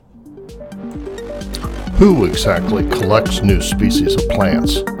Who exactly collects new species of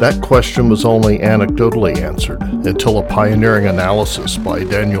plants? That question was only anecdotally answered until a pioneering analysis by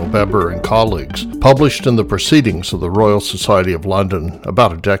Daniel Beber and colleagues published in the Proceedings of the Royal Society of London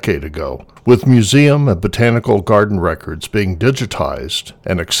about a decade ago. With museum and botanical garden records being digitized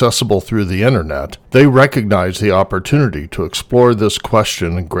and accessible through the internet, they recognized the opportunity to explore this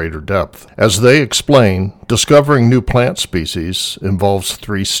question in greater depth. As they explain, discovering new plant species involves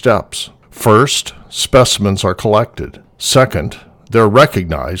 3 steps. First, specimens are collected. Second, they're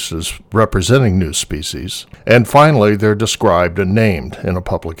recognized as representing new species. And finally, they're described and named in a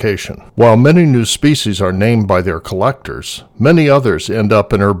publication. While many new species are named by their collectors, many others end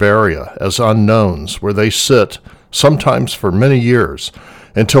up in herbaria as unknowns where they sit, sometimes for many years,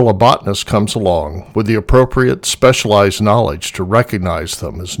 until a botanist comes along with the appropriate specialized knowledge to recognize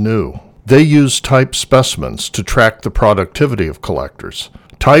them as new. They use type specimens to track the productivity of collectors.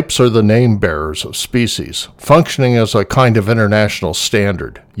 Types are the name bearers of species, functioning as a kind of international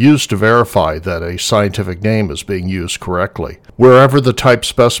standard, used to verify that a scientific name is being used correctly. Wherever the type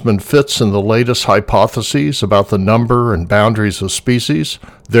specimen fits in the latest hypotheses about the number and boundaries of species,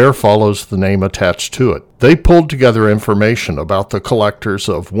 there follows the name attached to it. They pulled together information about the collectors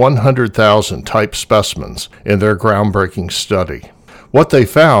of 100,000 type specimens in their groundbreaking study. What they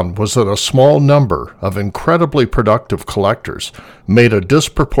found was that a small number of incredibly productive collectors made a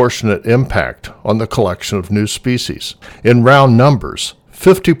disproportionate impact on the collection of new species. In round numbers,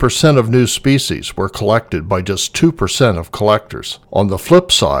 50% of new species were collected by just 2% of collectors. On the flip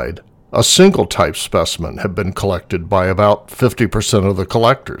side, a single type specimen had been collected by about 50% of the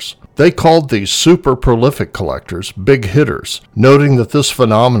collectors. They called these super prolific collectors big hitters, noting that this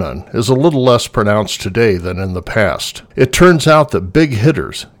phenomenon is a little less pronounced today than in the past. It turns out that big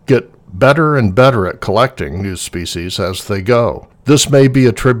hitters get better and better at collecting new species as they go. This may be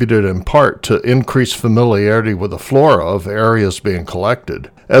attributed in part to increased familiarity with the flora of areas being collected,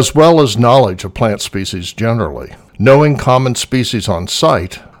 as well as knowledge of plant species generally. Knowing common species on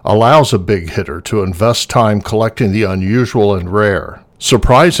site allows a big hitter to invest time collecting the unusual and rare.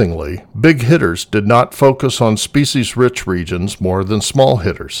 Surprisingly, big hitters did not focus on species-rich regions more than small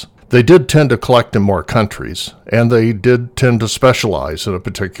hitters. They did tend to collect in more countries, and they did tend to specialize in a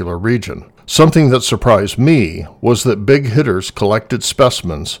particular region. Something that surprised me was that big hitters collected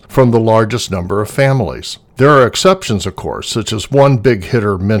specimens from the largest number of families. There are exceptions, of course, such as one big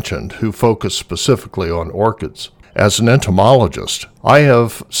hitter mentioned who focused specifically on orchids. As an entomologist, I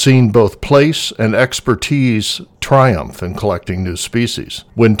have seen both place and expertise triumph in collecting new species.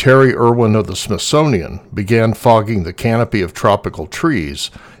 When Terry Irwin of the Smithsonian began fogging the canopy of tropical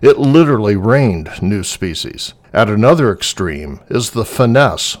trees, it literally rained new species. At another extreme is the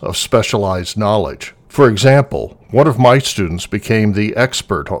finesse of specialized knowledge. For example, one of my students became the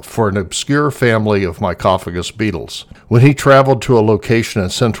expert for an obscure family of Mycophagus beetles. When he traveled to a location in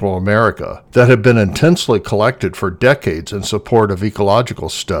Central America that had been intensely collected for decades in support of ecological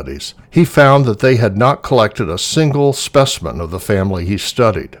studies, he found that they had not collected a single specimen of the family he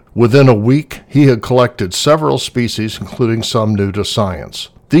studied. Within a week, he had collected several species, including some new to science.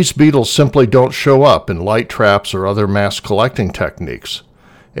 These beetles simply don't show up in light traps or other mass collecting techniques,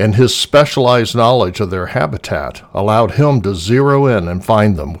 and his specialized knowledge of their habitat allowed him to zero in and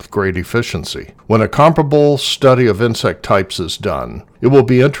find them with great efficiency. When a comparable study of insect types is done, it will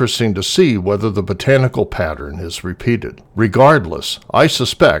be interesting to see whether the botanical pattern is repeated. Regardless, I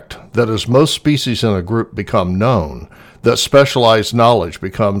suspect that as most species in a group become known, that specialized knowledge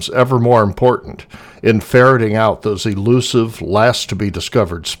becomes ever more important in ferreting out those elusive,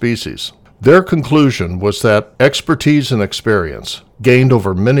 last-to-be-discovered species. Their conclusion was that expertise and experience, gained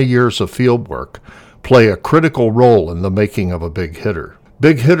over many years of field work, play a critical role in the making of a big hitter.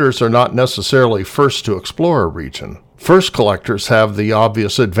 Big hitters are not necessarily first to explore a region. First collectors have the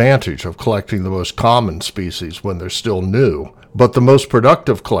obvious advantage of collecting the most common species when they're still new, but the most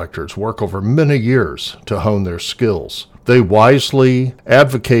productive collectors work over many years to hone their skills. They wisely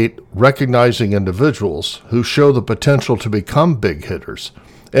advocate recognizing individuals who show the potential to become big hitters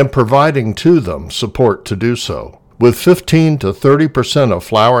and providing to them support to do so. With 15 to 30% of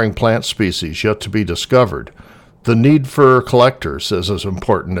flowering plant species yet to be discovered, the need for collectors is as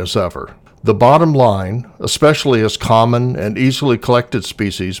important as ever. The bottom line, especially as common and easily collected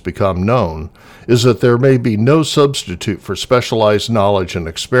species become known, is that there may be no substitute for specialized knowledge and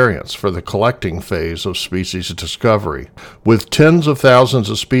experience for the collecting phase of species discovery. With tens of thousands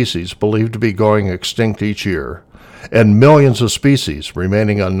of species believed to be going extinct each year, and millions of species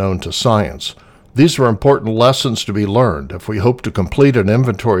remaining unknown to science, These are important lessons to be learned if we hope to complete an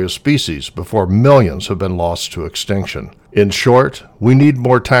inventory of species before millions have been lost to extinction. In short, we need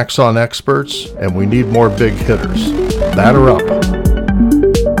more taxon experts and we need more big hitters. Batter up.